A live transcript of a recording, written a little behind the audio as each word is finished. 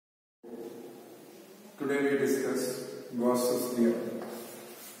Today we discuss Gauss's theorem.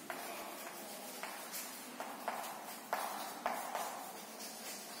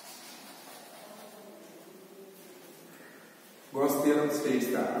 Gauss theorem states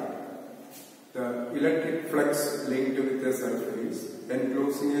that the electric flux linked with a surface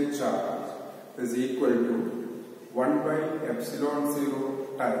enclosing a charge is equal to 1 by epsilon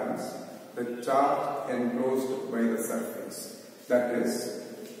 0 times the charge enclosed by the surface. That is,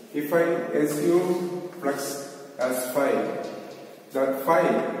 if I assume flux as phi, that phi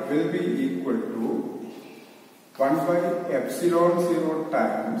will be equal to 1 by epsilon 0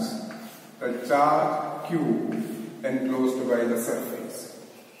 times the charge q enclosed by the surface.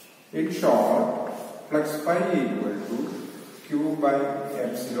 In short, flux phi equal to q by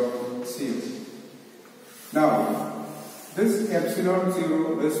epsilon 0. Now, this epsilon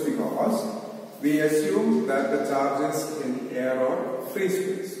 0 is because we assume that the charge is in air or free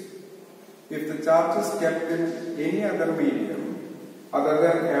space. If the charge is kept in any other medium other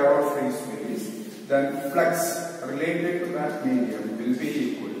than air or free space, then flux related to that medium will be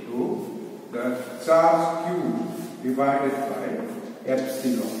equal to the charge q divided by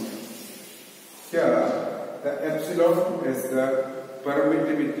epsilon. Here, the epsilon is the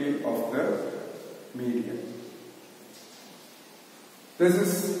permittivity of the medium. This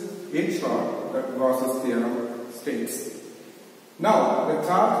is, in short, what Gauss's theorem states. Now, the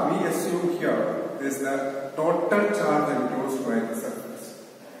charge we assume here is the total charge enclosed by the surface.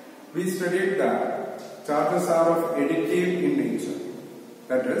 We studied that charges are of additive in nature.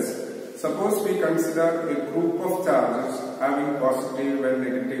 That is, suppose we consider a group of charges having positive and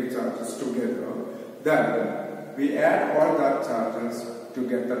negative charges together, then we add all that charges to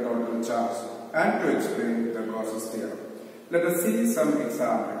get the total charge and to explain the Gauss's theorem. Let us see some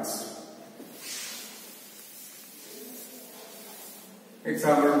examples.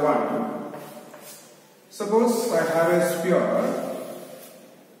 Example 1. Suppose I have a sphere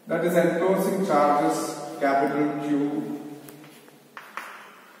that is enclosing charges capital Q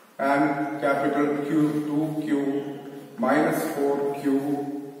and capital Q, 2Q, minus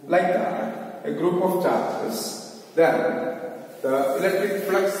 4Q, like that, a group of charges. Then the electric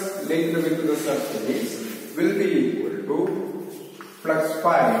flux linked with the surface will be equal to flux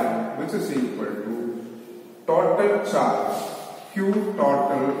phi, which is equal to total charge Q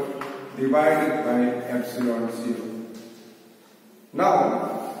total divided by epsilon 0.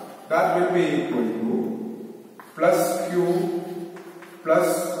 Now, that will be equal to plus Q plus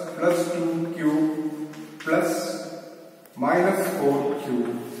 2Q plus minus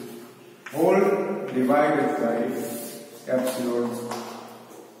 4Q whole divided by epsilon 0.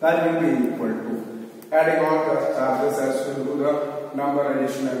 That will be equal to, adding all the charges as to do the number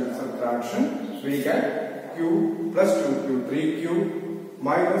addition and subtraction, we get Q plus 2Q, 3Q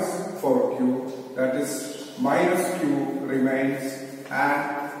minus 4Q, that is minus Q remains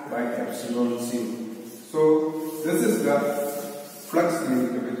and by epsilon 0. So this is the flux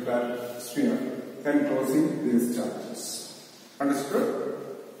linked with that sphere enclosing these charges. Understood?